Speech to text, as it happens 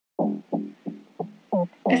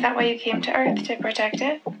Is that why you came to Earth, to protect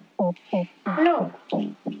it? No.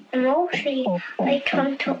 Mostly, I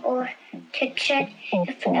come to Earth to check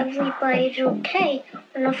if everybody's okay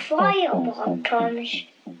when a fireball comes.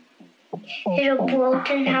 It's a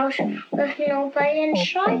broken house with nobody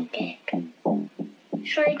inside it.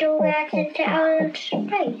 So I go back into outer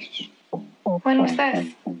space. When was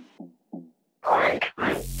this? What?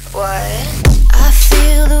 I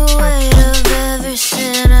feel the weight of every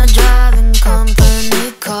sinner driving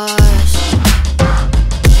company cars.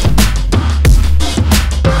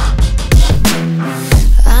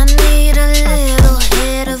 I need a little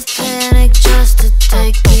hit of panic just to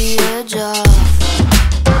take the edge off.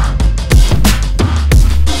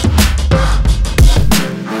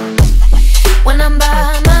 When I'm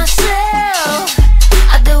by myself,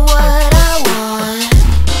 I do what I want.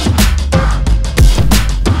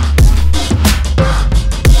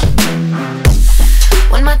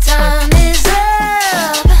 When my time is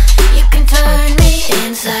up, you can turn me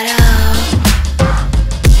inside out.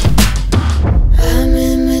 I'm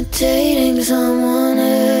imitating someone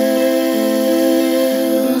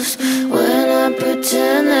else when I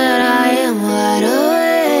pretend that I am wide awake.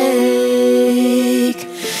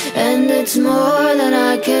 And it's more than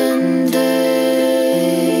I can take.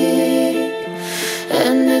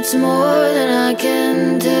 And it's more than I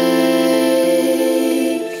can take.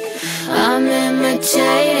 I'm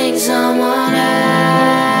imitating someone else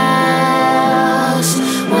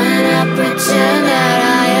when I pretend that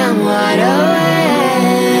I am wide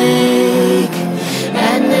awake.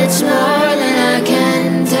 And it's more than I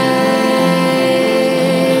can take.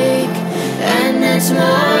 And it's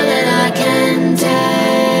more than I can take.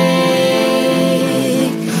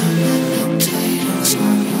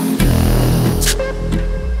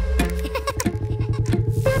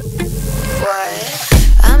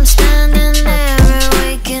 I'm standing there a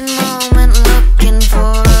waking moment, looking for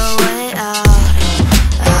a way out,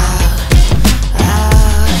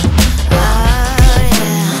 yeah.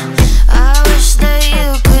 I wish that you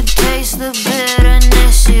could taste the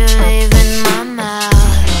bitterness you leave in my mouth,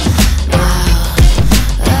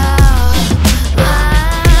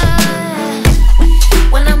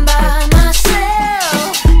 When I'm by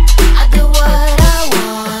myself, I do what I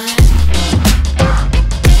want.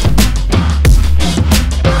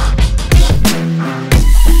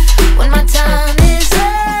 When my time is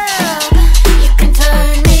up, you can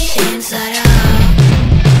turn me inside out.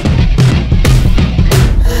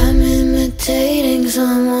 I'm imitating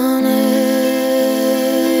someone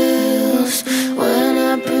else when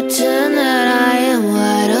I pretend that I am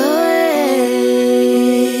wide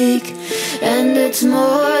awake. And it's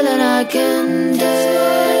more than I can take.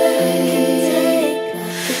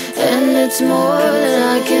 And it's more than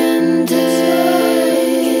I can